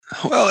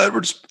Well,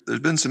 Edwards,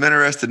 there's been some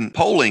interesting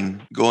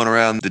polling going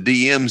around the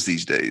DMs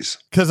these days.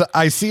 Because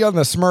I see on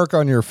the smirk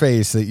on your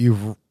face that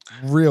you've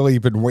really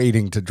been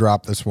waiting to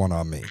drop this one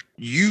on me.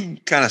 You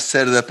kind of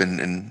set it up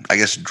and I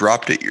guess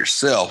dropped it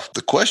yourself.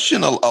 The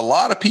question a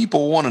lot of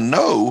people want to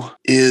know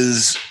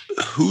is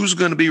who's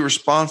going to be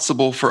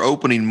responsible for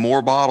opening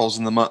more bottles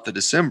in the month of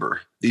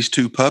December? These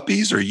two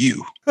puppies or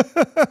you?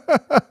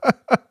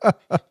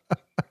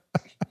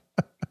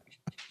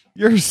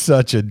 You're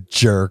such a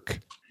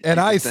jerk. And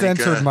I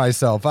censored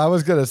myself. I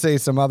was going to say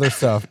some other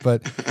stuff,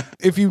 but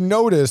if you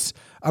notice,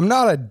 I'm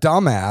not a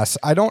dumbass.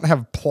 I don't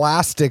have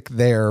plastic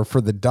there for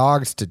the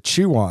dogs to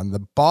chew on. The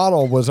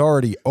bottle was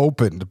already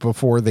opened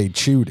before they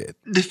chewed it.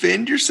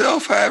 Defend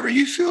yourself however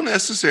you feel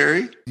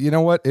necessary. You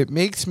know what? It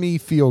makes me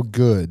feel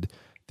good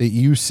that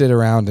you sit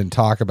around and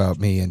talk about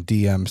me in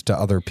DMs to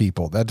other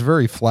people. That's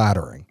very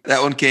flattering.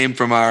 That one came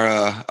from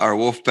our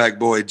Wolfpack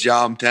boy,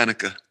 John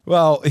Tanica.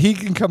 Well, he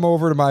can come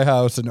over to my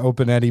house and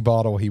open any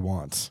bottle he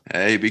wants.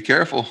 Hey, be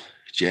careful.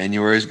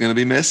 January is going to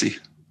be messy.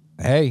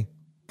 Hey,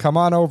 come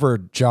on over,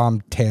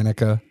 John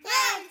Tanica.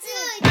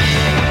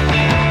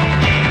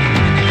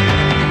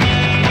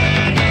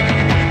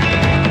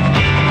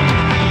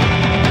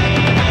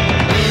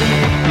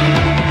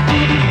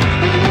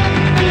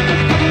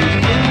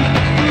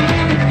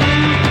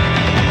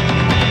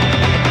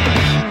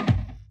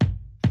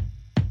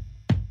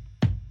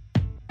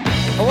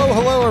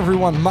 Hello,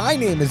 everyone. My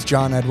name is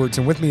John Edwards,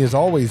 and with me, as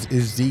always,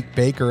 is Zeke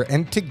Baker,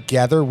 and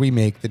together we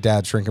make the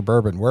Dad's Drinking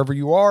Bourbon. Wherever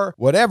you are,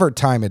 whatever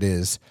time it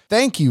is,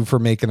 thank you for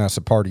making us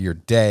a part of your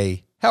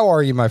day. How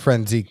are you, my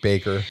friend Zeke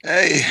Baker?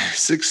 Hey,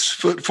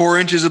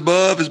 6'4"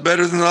 above is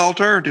better than the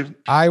alternative.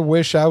 I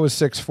wish I was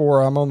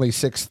 6'4". I'm only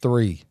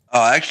 6'3".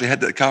 I actually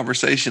had that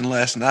conversation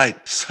last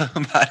night.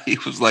 Somebody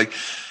was like,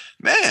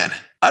 man,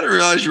 I didn't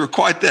realize you were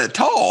quite that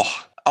tall.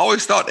 I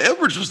always thought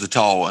Edwards was the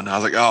tall one. I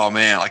was like, oh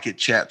man, like it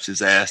chaps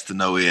his ass to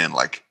no end.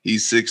 Like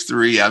he's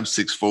 6'3", I'm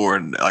 6'4",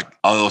 and like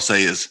all they'll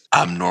say is,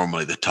 I'm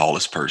normally the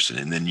tallest person,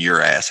 and then your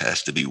ass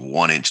has to be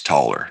 1 inch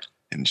taller.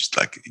 And just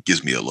like it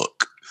gives me a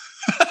look.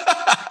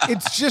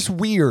 It's just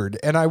weird.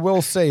 And I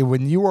will say,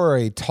 when you are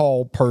a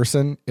tall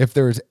person, if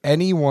there's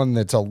anyone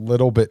that's a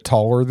little bit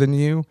taller than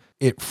you,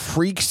 it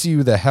freaks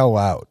you the hell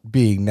out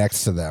being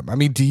next to them. I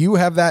mean, do you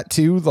have that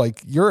too?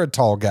 Like you're a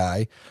tall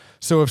guy.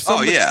 So if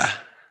somebody,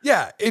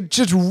 Yeah, it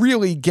just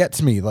really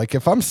gets me. Like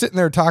if I'm sitting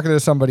there talking to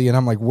somebody and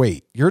I'm like,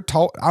 wait, you're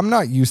tall. I'm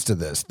not used to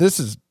this. This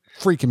is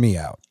freaking me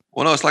out.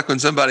 Well, no, it's like when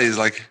somebody's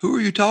like, who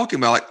are you talking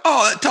about? Like,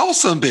 oh, that tall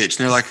son bitch.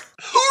 And they're like,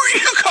 who are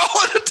you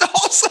calling a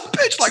tall son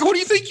bitch? Like, what do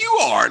you think you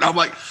are? And I'm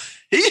like,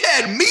 he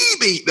had me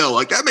beat though.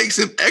 Like that makes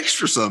him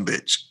extra son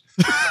bitch.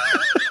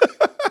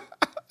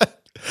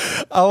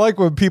 I like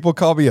when people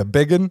call me a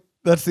biggin.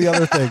 That's the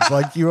other thing.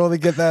 Like you only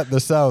get that in the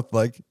South.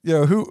 Like, you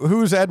know,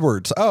 who's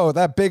Edwards? Oh,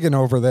 that biggin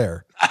over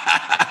there.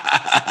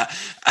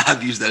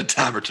 I've used that a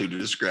time or two to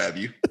describe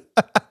you.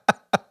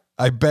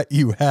 I bet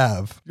you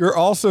have. You're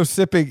also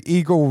sipping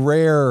Eagle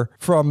Rare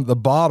from the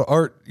bottle,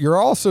 or you're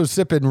also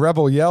sipping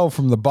Rebel Yell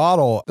from the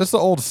bottle. That's the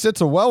old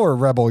Sitza-Weller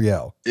Rebel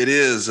Yell. It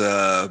is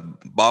a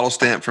bottle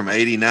stamp from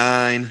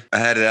 89. I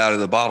had it out of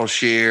the bottle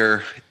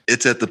share.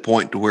 It's at the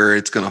point to where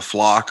it's going to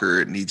flock or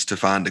it needs to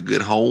find a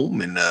good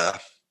home, and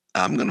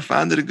I'm going to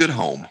find it a good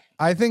home.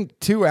 I think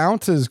 2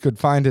 ounces could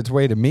find its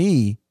way to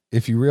me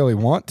if you really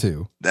want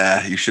to.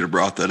 You should have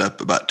brought that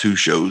up about 2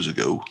 shows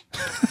ago.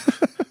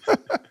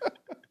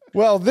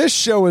 Well, this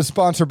show is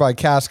sponsored by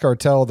Cask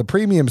Cartel, the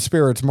premium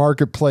spirits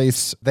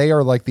marketplace. They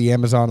are like the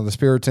Amazon of the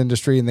spirits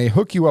industry, and they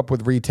hook you up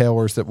with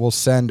retailers that will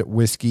send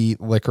whiskey,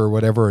 liquor,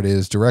 whatever it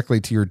is, directly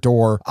to your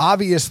door.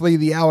 Obviously,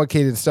 the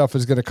allocated stuff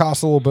is going to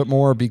cost a little bit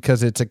more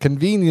because it's a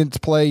convenience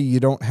play. You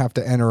don't have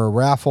to enter a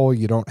raffle.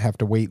 You don't have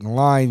to wait in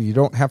line. You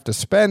don't have to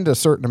spend a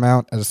certain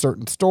amount at a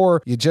certain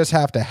store. You just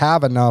have to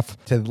have enough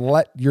to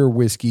let your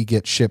whiskey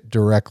get shipped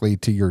directly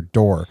to your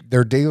door.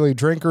 Their daily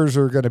drinkers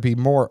are going to be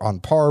more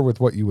on par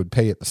with what you would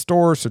pay at the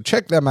store, so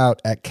check them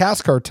out at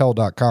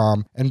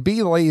caskcartel.com and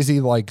be lazy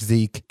like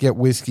Zeke. Get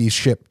whiskey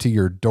shipped to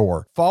your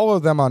door. Follow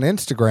them on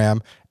Instagram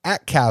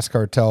at Cask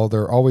Cartel.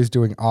 They're always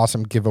doing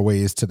awesome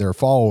giveaways to their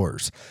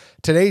followers.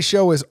 Today's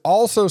show is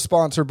also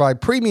sponsored by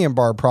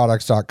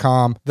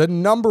PremiumBarProducts.com, the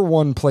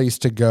 #1 place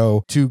to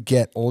go to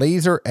get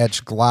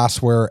laser-etched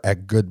glassware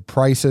at good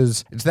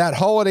prices. It's that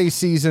holiday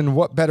season.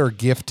 What better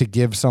gift to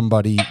give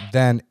somebody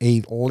than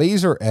a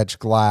laser-etched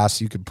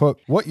glass? You can put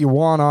what you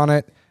want on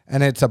it,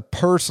 and it's a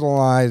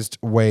personalized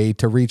way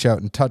to reach out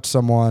and touch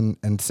someone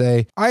and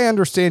say, I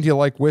understand you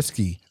like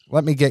whiskey.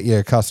 Let me get you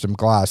a custom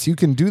glass. You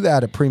can do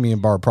that at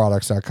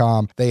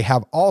PremiumBarProducts.com. They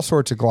have all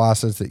sorts of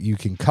glasses that you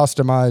can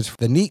customize.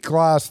 The Neat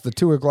glass, the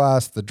Tua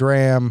glass, the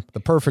Dram,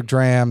 the Perfect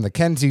Dram, the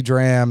Kenzie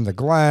Dram, the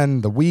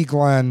Glen, the Wee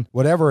Glen,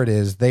 whatever it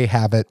is, they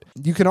have it.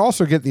 You can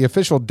also get the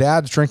official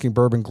Dad's Drinking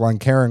Bourbon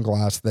Glencairn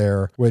glass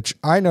there, which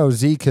I know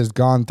Zeke has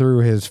gone through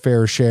his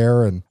fair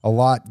share and a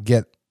lot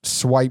get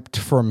swiped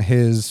from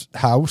his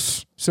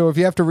house. So if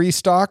you have to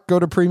restock, go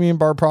to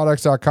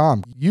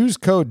premiumbarproducts.com. Use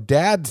code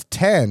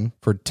DADS10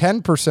 for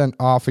 10%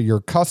 off of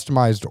your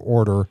customized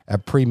order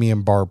at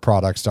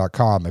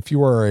premiumbarproducts.com. If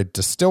you are a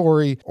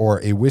distillery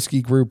or a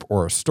whiskey group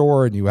or a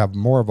store and you have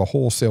more of a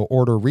wholesale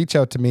order, reach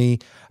out to me.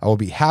 I will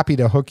be happy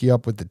to hook you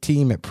up with the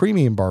team at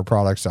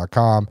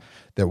premiumbarproducts.com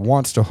that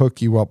wants to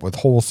hook you up with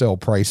wholesale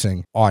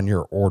pricing on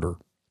your order.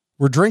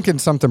 We're drinking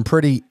something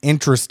pretty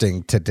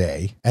interesting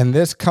today, and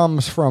this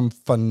comes from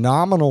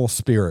Phenomenal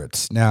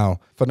Spirits. Now,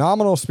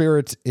 Phenomenal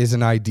Spirits is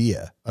an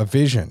idea, a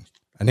vision,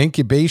 an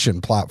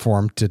incubation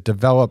platform to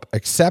develop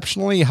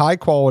exceptionally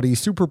high-quality,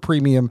 super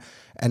premium,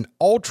 and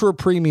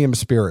ultra-premium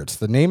spirits.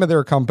 The name of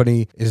their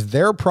company is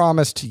their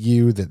promise to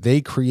you that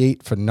they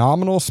create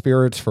phenomenal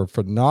spirits for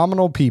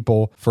phenomenal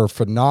people for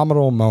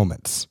phenomenal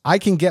moments. I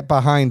can get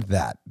behind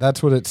that.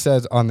 That's what it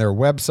says on their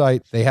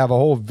website. They have a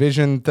whole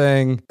vision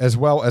thing as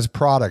well as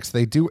products.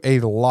 They do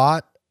a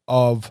lot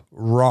of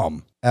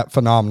rum at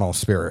Phenomenal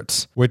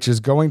Spirits, which is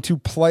going to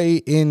play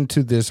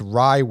into this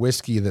rye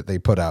whiskey that they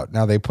put out.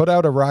 Now, they put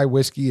out a rye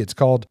whiskey. It's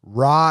called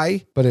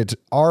Rye, but it's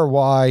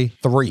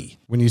RY3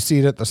 when you see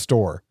it at the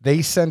store.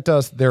 They sent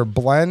us their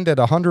blend at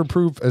 100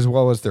 proof as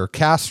well as their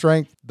cask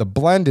strength. The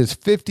blend is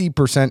 50%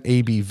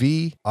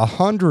 ABV,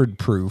 100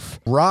 proof.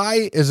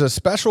 Rye is a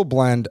special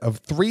blend of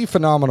 3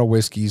 phenomenal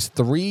whiskeys,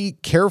 3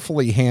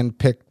 carefully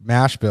hand-picked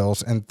mash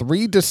bills, and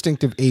 3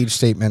 distinctive age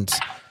statements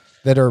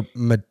that are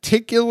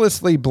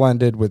meticulously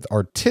blended with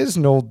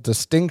artisanal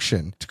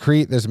distinction to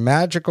create this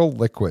magical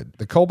liquid.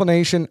 The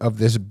culmination of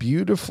this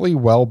beautifully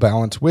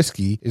well-balanced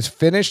whiskey is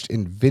finished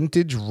in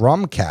vintage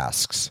rum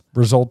casks,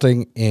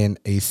 resulting in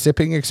a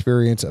sipping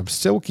experience of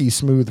silky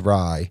smooth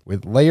rye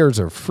with layers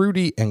of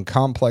fruity and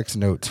complex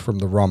notes from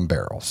the rum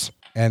barrels.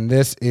 And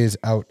this is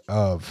out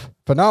of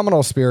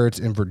Phenomenal Spirits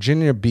in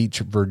Virginia Beach,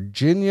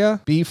 Virginia.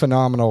 Be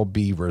phenomenal,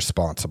 be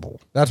responsible.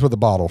 That's what the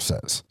bottle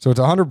says. So it's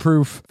 100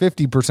 proof,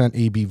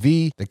 50%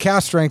 ABV. The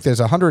cask strength is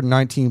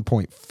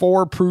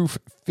 119.4 proof,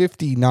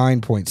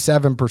 59.7%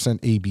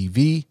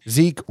 ABV.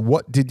 Zeke,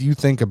 what did you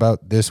think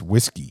about this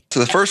whiskey? So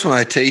the first one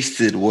I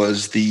tasted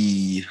was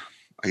the,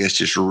 I guess,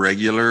 just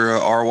regular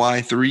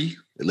RY3.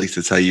 At least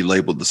that's how you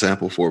labeled the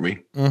sample for me.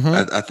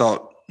 Mm-hmm. I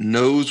thought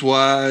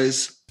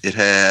nose-wise, it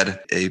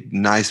had a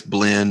nice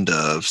blend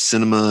of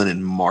cinnamon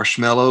and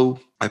marshmallow.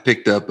 I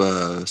picked up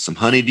some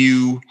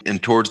honeydew,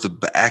 and towards the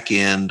back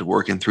end,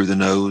 working through the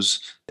nose,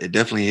 it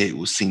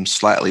definitely seemed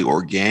slightly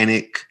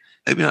organic,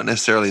 maybe not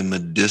necessarily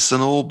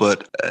medicinal,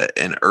 but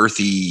an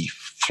earthy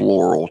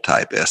floral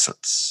type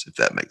essence, if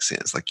that makes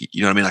sense. Like,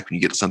 you know what I mean? Like when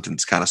you get something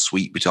that's kind of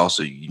sweet, but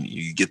also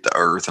you get the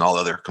earth and all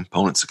the other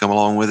components that come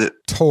along with it.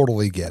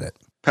 Totally get it.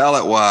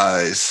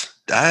 Palate-wise,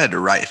 I had to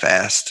write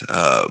fast.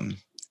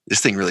 This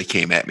thing really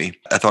came at me.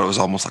 I thought it was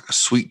almost like a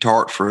sweet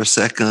tart for a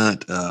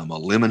second, a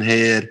lemon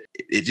head.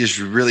 It just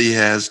really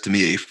has, to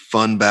me, a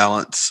fun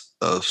balance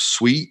of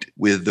sweet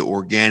with the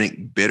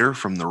organic bitter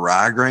from the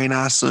rye grain,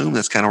 I assume.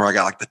 That's kind of where I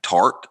got like the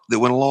tart that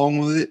went along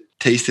with it.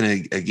 Tasting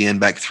it again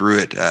back through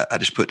it, I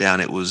just put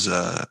down it was,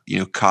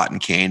 cotton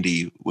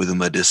candy with a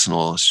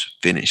medicinal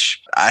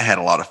finish. I had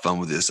a lot of fun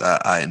with this.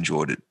 I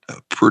enjoyed it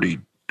a pretty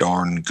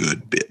darn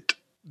good bit.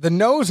 The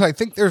nose, I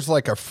think there's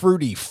like a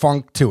fruity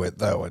funk to it,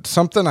 though. It's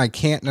something I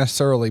can't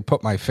necessarily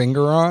put my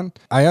finger on.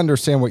 I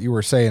understand what you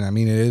were saying. I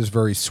mean, it is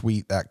very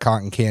sweet. That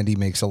cotton candy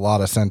makes a lot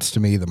of sense to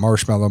me. The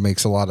marshmallow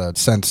makes a lot of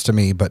sense to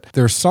me. But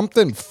there's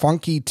something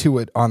funky to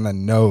it on the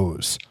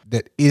nose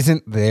that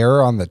isn't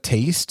there on the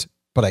taste,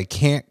 but I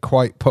can't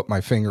quite put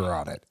my finger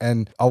on it.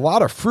 And a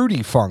lot of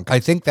fruity funk. I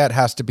think that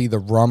has to be the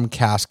rum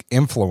cask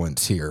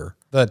influence here.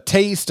 The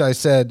taste, I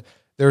said,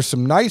 there's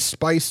some nice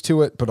spice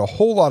to it, but a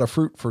whole lot of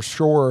fruit for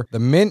sure. The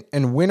mint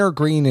and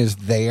wintergreen is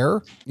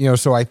there,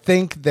 so I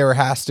think there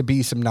has to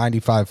be some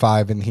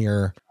 95.5 in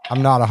here.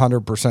 I'm not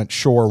 100%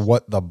 sure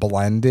what the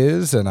blend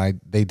is,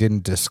 and they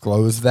didn't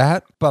disclose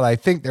that, but I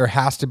think there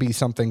has to be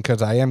something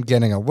because I am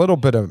getting a little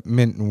bit of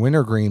mint and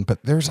wintergreen,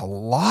 but there's a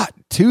lot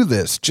to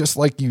this, just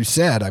like you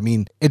said. I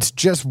mean, it's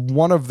just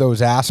one of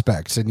those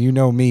aspects, and you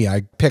know me,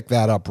 I pick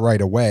that up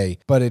right away,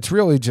 but it's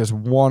really just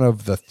one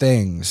of the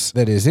things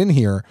that is in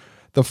here.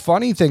 The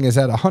funny thing is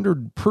at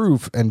 100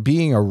 proof and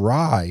being a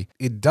rye,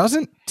 it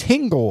doesn't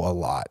tingle a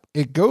lot.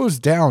 It goes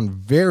down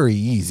very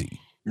easy.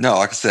 No,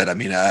 like I said, I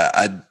mean,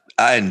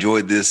 I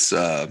enjoyed this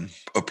a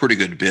pretty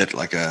good bit.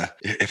 Like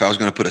if I was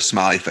going to put a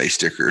smiley face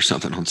sticker or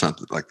something on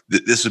something, like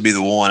this would be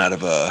the one out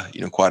of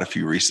quite a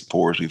few recent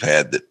pours we've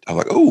had that I'm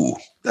like, oh,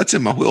 that's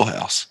in my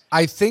wheelhouse.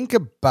 I think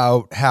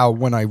about how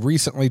when I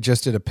recently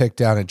just did a pick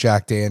down at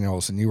Jack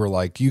Daniels and you were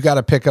like, you got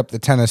to pick up the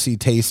Tennessee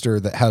Taster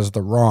that has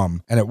the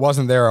rum, and it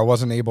wasn't there. I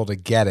wasn't able to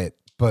get it.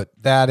 But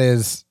that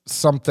is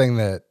something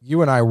that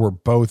you and I were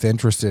both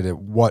interested in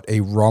what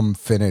a rum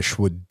finish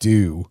would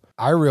do.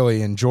 I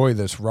really enjoy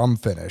this rum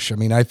finish. I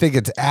mean, I think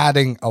it's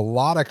adding a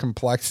lot of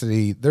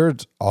complexity.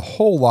 There's a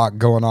whole lot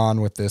going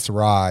on with this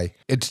rye.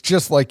 it's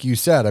just like you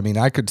said. I mean,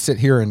 I could sit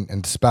here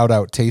and spout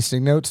out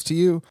tasting notes to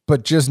you,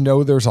 but just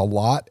know there's a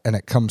lot and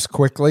it comes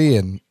quickly.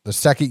 And the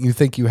second you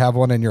think you have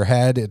one in your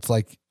head, it's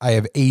like I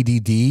have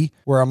ADD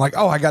where I'm like,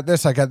 oh, I got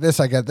this, I got this,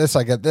 I got this,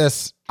 I got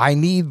this. I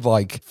need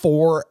like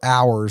 4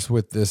 hours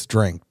with this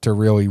drink to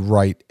really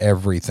write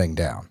everything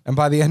down. And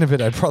by the end of it,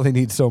 I'd probably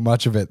need so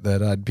much of it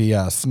that I'd be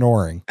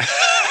snoring.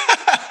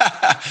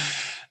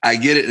 I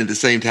get it. And at the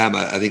same time,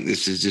 I think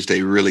this is just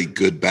a really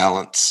good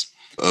balance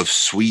of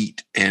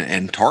sweet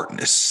and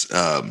tartness.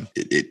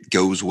 It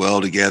goes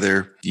well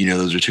together.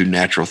 Those are two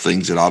natural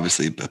things that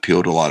obviously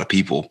appeal to a lot of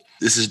people.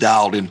 This is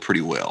dialed in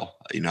pretty well.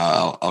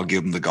 I'll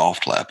give them the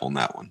golf clap on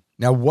that one.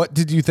 Now, what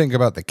did you think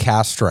about the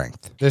cast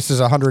strength? This is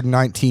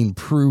 119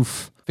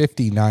 proof,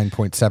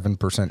 59.7%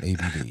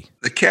 ABV.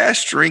 The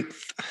cast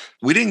strength,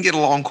 we didn't get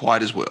along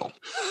quite as well.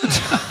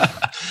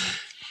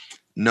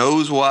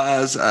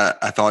 Nose-wise,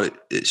 I thought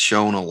it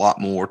shone a lot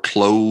more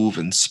clove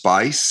and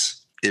spice.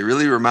 It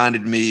really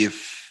reminded me,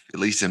 at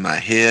least in my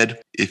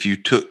head, if you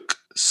took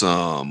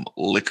some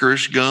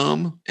licorice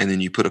gum and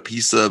then you put a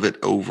piece of it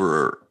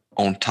over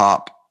on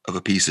top of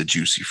a piece of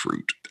juicy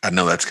fruit. I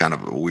know that's kind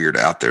of a weird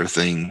out there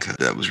thing.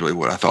 That was really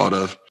what I thought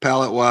of.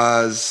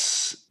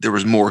 Palate-wise, there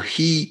was more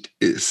heat.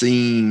 It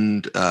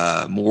seemed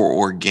more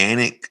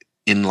organic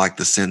in like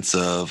the sense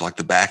of like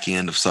the back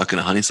end of sucking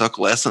a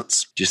honeysuckle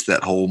essence. Just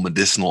that whole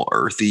medicinal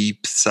earthy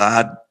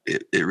side.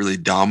 It really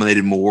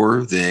dominated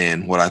more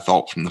than what I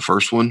thought from the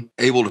first one.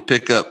 Able to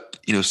pick up,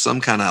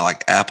 some kind of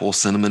like apple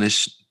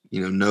cinnamonish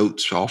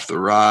notes off the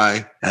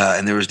rye.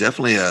 And there was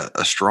definitely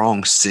a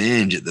strong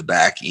singe at the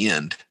back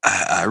end.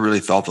 I really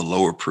thought the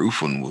lower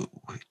proof one,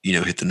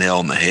 hit the nail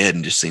on the head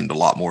and just seemed a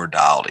lot more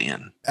dialed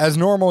in. As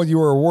normal, you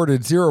were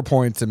awarded 0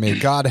 points, and may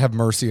God have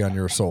mercy on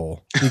your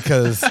soul,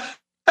 because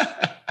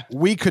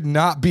we could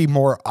not be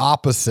more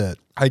opposite.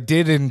 I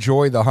did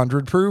enjoy the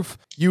 100 proof.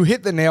 You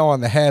hit the nail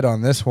on the head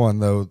on this one,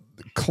 though.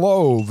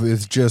 Clove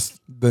is just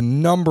the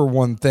number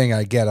one thing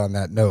I get on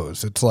that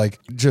nose. It's like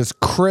just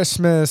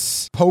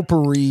Christmas,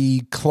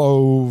 potpourri,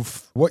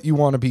 clove, what you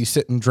want to be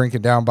sitting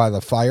drinking down by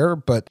the fire.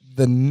 But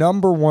the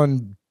number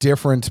one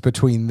difference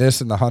between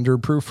this and the 100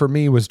 proof for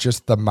me was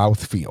just the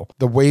mouthfeel.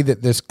 The way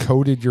that this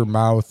coated your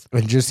mouth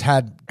and just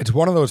it's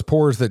one of those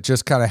pours that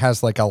just kind of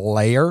has like a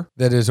layer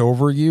that is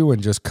over you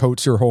and just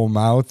coats your whole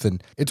mouth.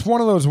 And it's one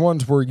of those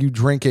ones where you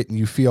drink it and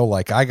you feel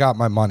like I got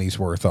my money's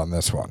worth on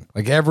this one.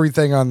 Like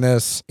everything on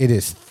this, it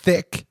is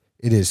thick.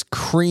 It is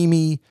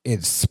creamy.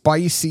 It's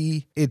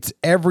spicy. It's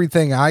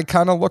everything I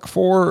kind of look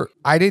for.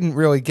 I didn't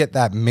really get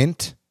that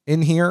mint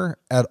in here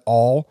at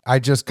all. I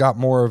just got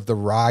more of the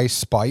rye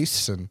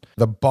spice. And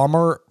the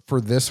bummer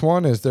for this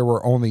one is there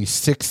were only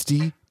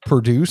 60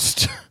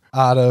 produced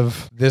out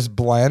of this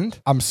blend.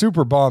 I'm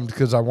super bummed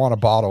because I want a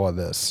bottle of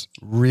this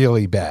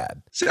really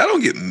bad. See, I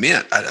don't get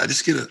mint. I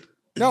just get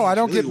No, I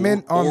don't get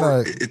mint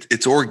on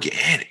it's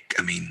organic.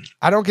 I mean,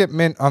 I don't get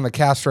mint on the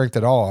cast strength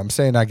at all. I'm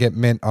saying I get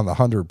mint on the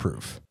 100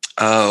 proof.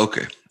 Oh,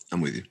 okay. I'm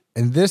with you.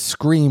 And this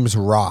screams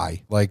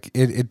rye. Like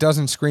it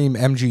doesn't scream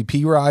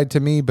MGP rye to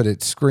me, but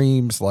it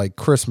screams like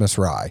Christmas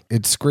rye.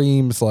 It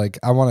screams like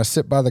I want to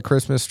sit by the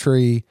Christmas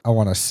tree. I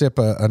want to sip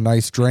a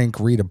nice drink,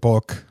 read a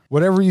book.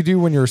 Whatever you do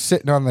when you're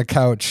sitting on the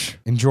couch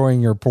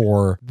enjoying your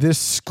pour, this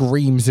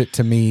screams it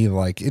to me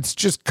like it's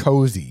just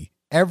cozy.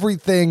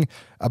 Everything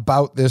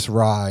about this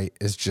rye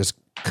is just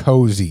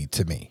cozy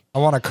to me. I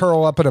want to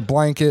curl up in a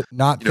blanket,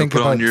 not think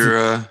about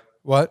your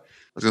what?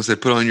 I was going to say,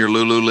 put on your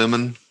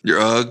Lululemon,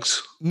 your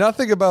Uggs.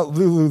 Nothing about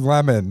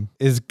Lululemon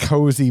is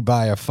cozy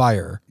by a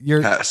fire.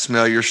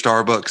 Smell your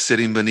Starbucks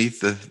sitting beneath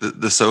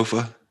the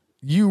sofa.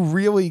 You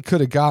really could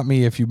have got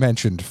me if you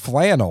mentioned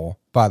flannel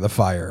by the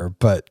fire,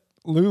 but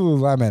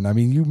Lululemon, I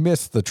mean, you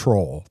missed the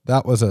troll.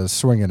 That was a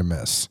swing and a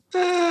miss.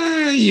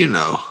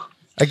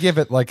 I give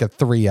it like a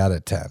 3 out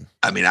of 10.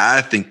 I mean,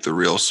 I think the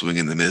real swing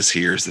and the miss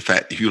here is the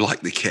fact that you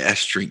like the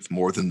cast strength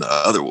more than the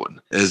other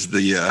one. As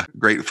the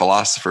great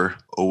philosopher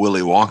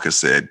Willy Wonka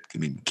said, I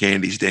mean,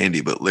 candy's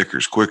dandy, but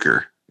liquor's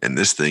quicker. And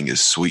this thing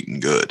is sweet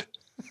and good.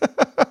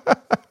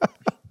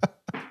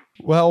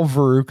 Well,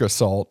 Veruca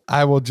Salt,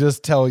 I will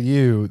just tell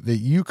you that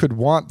you could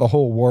want the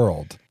whole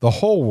world,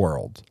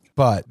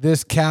 but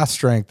this cast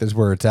strength is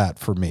where it's at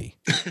for me.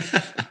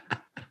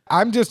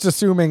 I'm just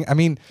assuming, I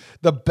mean,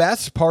 the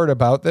best part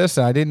about this,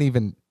 and I didn't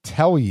even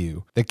tell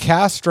you, the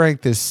cast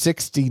strength is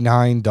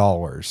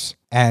 $69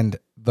 and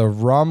the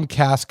rum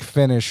cask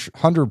finish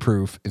 100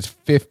 proof is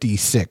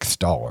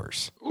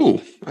 $56.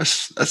 Ooh,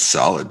 that's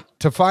solid.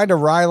 To find a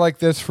rye like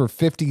this for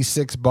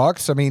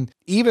 $56, I mean,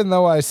 even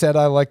though I said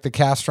I like the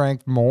cast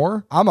strength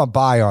more, I'm a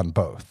buy on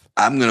both.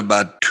 I'm going to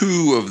buy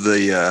 2 of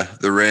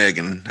the reg,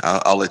 and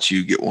I'll let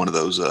you get one of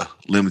those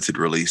limited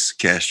release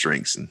cast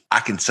strengths. And I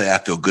can say I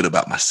feel good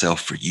about myself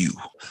for you.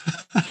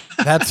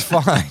 That's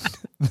fine.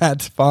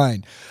 That's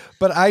fine.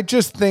 But I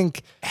just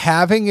think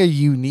having a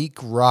unique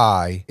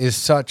rye is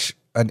such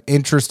an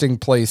interesting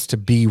place to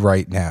be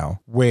right now,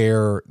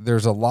 where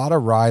there's a lot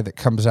of rye that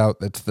comes out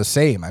that's the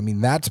same. I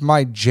mean, that's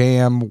my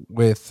jam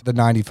with the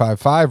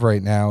 95.5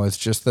 right now, is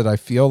just that I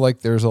feel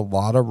like there's a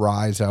lot of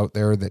ryes out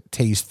there that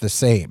taste the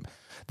same.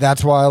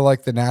 That's why I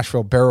like the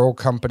Nashville Barrel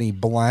Company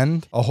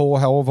blend a whole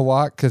hell of a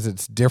lot, because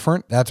it's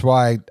different. That's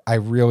why I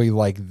really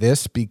like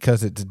this,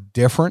 because it's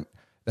different.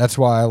 That's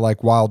why I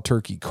like Wild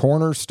Turkey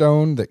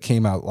Cornerstone that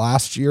came out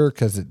last year,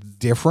 because it's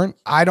different.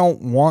 I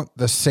don't want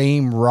the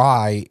same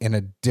rye in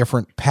a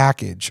different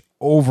package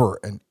over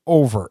and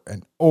over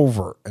and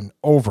over and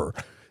over.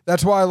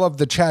 That's why I love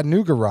the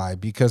Chattanooga rye,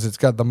 because it's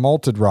got the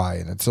malted rye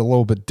and it's a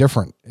little bit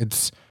different.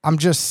 I'm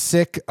just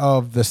sick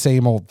of the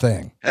same old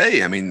thing.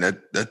 Hey, I mean,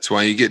 that's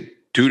why you get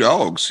two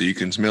dogs, so you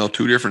can smell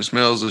two different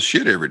smells of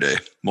shit every day,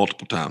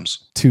 multiple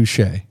times. Touche.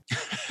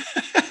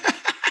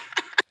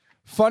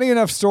 Funny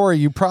enough story,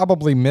 you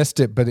probably missed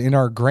it, but in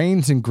our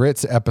Grains and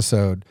Grits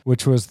episode,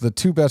 which was the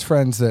two best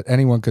friends that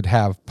anyone could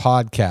have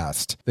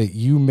podcast, that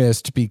you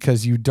missed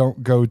because you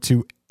don't go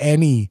to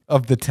any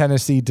of the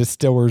Tennessee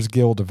Distillers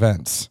Guild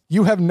events.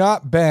 You have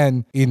not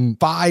been in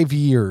 5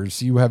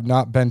 years. You have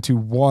not been to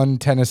one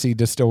Tennessee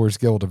Distillers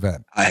Guild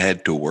event. I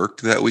had to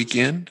work that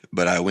weekend,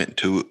 but I went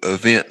to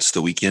events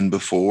the weekend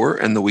before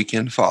and the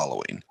weekend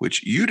following,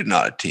 which you did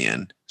not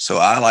attend. So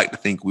I like to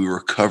think we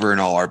were covering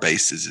all our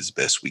bases as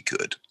best we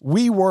could.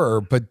 We were,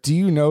 but do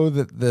you know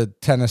that the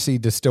Tennessee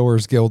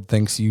Distillers Guild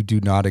thinks you do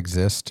not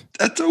exist?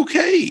 That's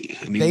okay.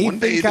 I mean, they one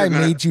day think I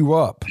made you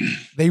up.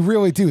 They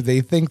really do.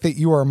 They think that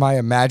you are my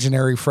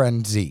imaginary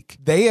friend, Zeke.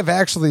 They have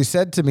actually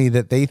said to me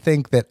that they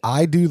think that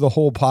I do the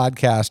whole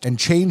podcast and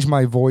change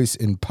my voice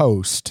in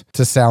post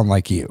to sound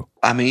like you.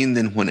 I mean,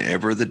 then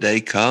whenever the day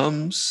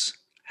comes,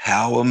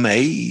 how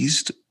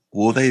amazed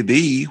will they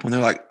be when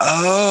they're like,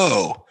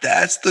 oh,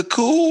 that's the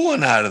cool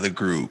one out of the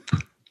group.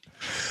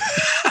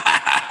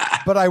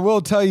 But I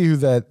will tell you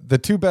that the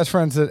two best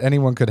friends that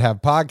anyone could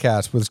have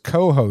podcast was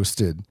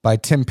co-hosted by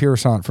Tim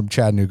Piersant from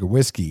Chattanooga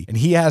Whiskey. And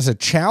he has a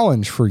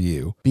challenge for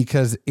you,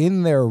 because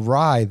in their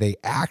rye, they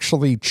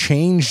actually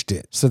changed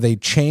it. So they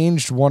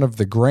changed one of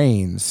the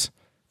grains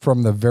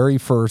from the very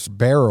first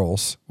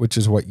barrels, which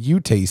is what you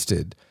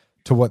tasted,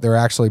 to what they're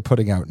actually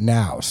putting out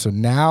now. So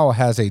now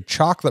has a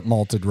chocolate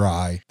malted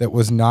rye that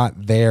was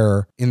not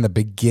there in the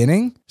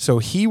beginning. So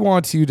he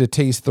wants you to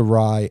taste the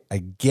rye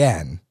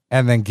again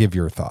and then give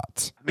your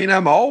thoughts. I mean,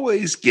 I'm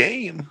always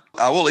game.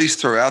 I will at least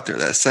throw out there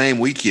that same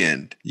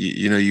weekend,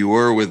 you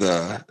were with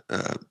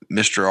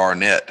Mr.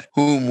 Arnett,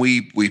 whom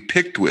we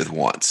picked with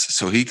once,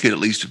 so he could at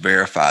least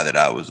verify that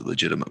I was a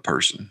legitimate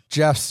person.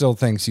 Jeff still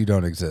thinks you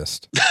don't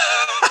exist.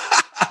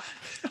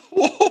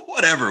 Well,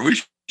 whatever.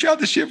 We shot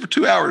the shit for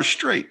 2 hours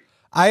straight.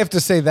 I have to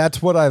say,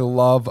 that's what I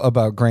love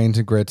about Grains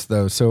and Grits,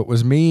 though. So it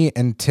was me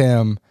and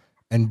Tim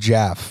and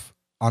Jeff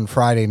on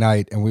Friday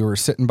night, and we were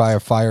sitting by a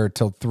fire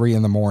till 3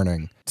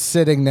 a.m,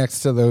 sitting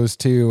next to those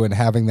two and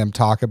having them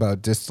talk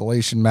about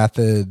distillation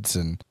methods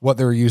and what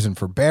they were using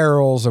for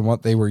barrels and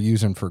what they were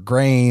using for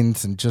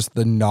grains and just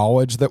the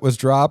knowledge that was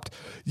dropped.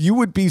 You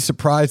would be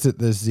surprised at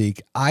this,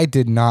 Zeke. I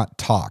did not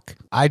talk.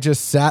 I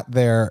just sat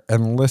there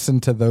and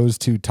listened to those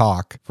two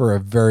talk for a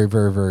very,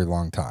 very, very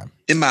long time.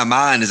 In my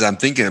mind, as I'm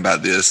thinking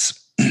about this,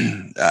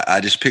 I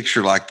just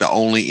picture like the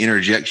only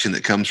interjection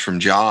that comes from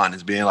John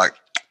is being like,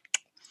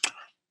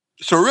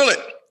 so really,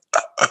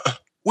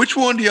 which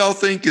one do y'all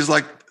think is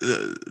like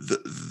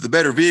the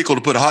better vehicle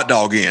to put a hot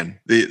dog in?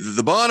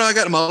 The bun I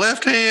got in my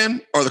left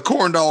hand or the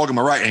corn dog in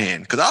my right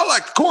hand? Because I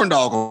like the corn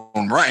dog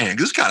on my right hand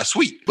because it's kind of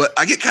sweet, but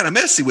I get kind of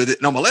messy with it.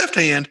 And on my left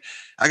hand,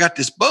 I got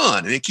this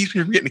bun, and it keeps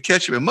me from getting the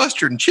ketchup and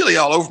mustard and chili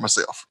all over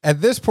myself.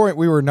 At this point,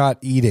 we were not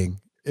eating.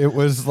 It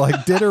was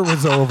like dinner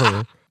was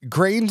over.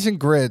 Grains and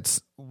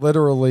Grits,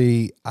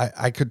 literally,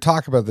 I could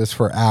talk about this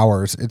for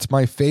hours. It's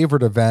my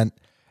favorite event.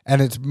 And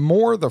it's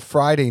more the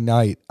Friday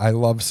night I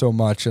love so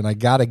much, and I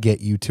got to get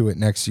you to it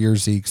next year,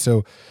 Zeke.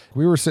 So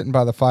we were sitting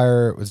by the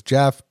fire. It was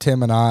Jeff,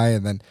 Tim, and I,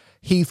 and then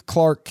Heath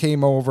Clark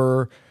came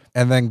over,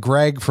 and then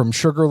Greg from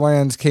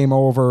Sugarlands came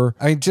over.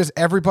 I mean, just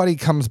everybody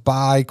comes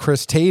by.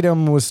 Chris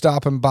Tatum was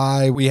stopping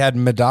by. We had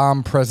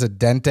Madame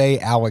Presidente,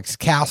 Alex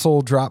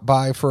Castle, drop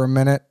by for a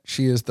minute.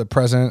 She is the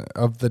president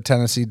of the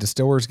Tennessee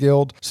Distillers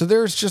Guild. So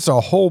there's just a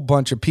whole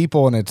bunch of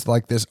people, and it's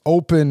like this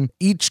open,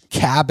 each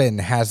cabin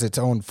has its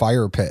own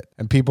fire pit,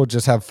 and people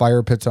just have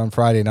fire pits on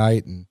Friday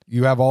night, and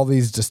you have all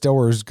these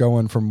distillers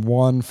going from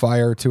one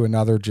fire to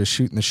another, just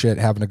shooting the shit,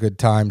 having a good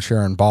time,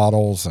 sharing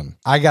bottles. And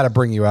I got to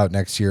bring you out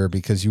next year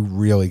because you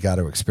really got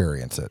to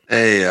experience it.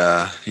 Hey,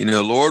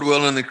 Lord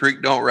willing, the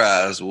creek don't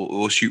rise.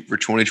 We'll shoot for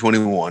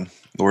 2021.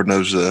 Lord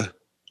knows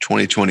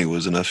 2020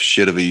 was enough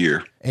shit of a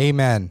year.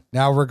 Amen.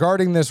 Now,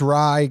 regarding this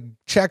rye,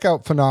 check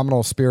out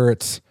Phenomenal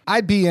Spirits.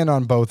 I'd be in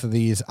on both of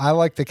these. I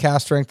like the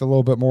cast strength a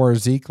little bit more.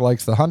 Zeke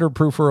likes the 100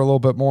 proofer a little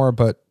bit more,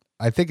 but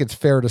I think it's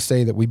fair to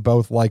say that we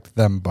both liked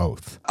them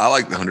both. I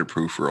like the 100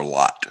 proofer a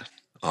lot,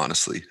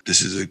 honestly.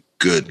 This is a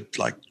good,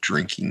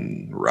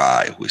 drinking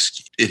rye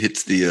whiskey. It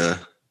hits the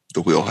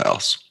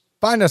wheelhouse.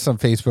 Find us on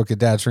Facebook at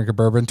Dad's Drinking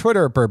Bourbon,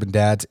 Twitter at Bourbon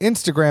Dads,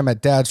 Instagram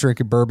at Dad's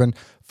Drinking Bourbon.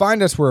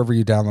 Find us wherever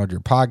you download your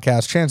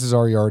podcast. Chances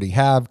are you already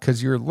have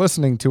because you're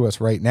listening to us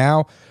right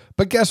now.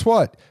 But guess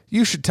what?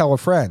 You should tell a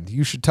friend.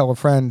 You should tell a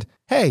friend,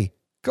 hey,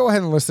 go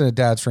ahead and listen to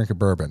Dad's Drinking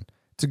Bourbon.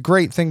 It's a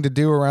great thing to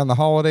do around the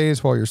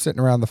holidays while you're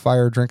sitting around the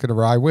fire drinking a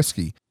rye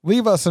whiskey.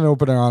 Leave us an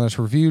open and honest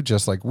review,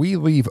 just like we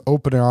leave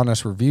open and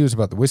honest reviews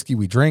about the whiskey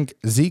we drink.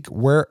 Zeke,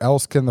 where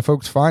else can the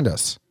folks find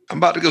us? I'm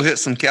about to go hit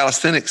some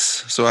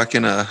calisthenics so I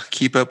can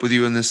keep up with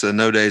you in this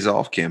No Days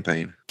Off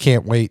campaign.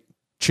 Can't wait.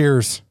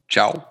 Cheers.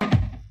 Ciao.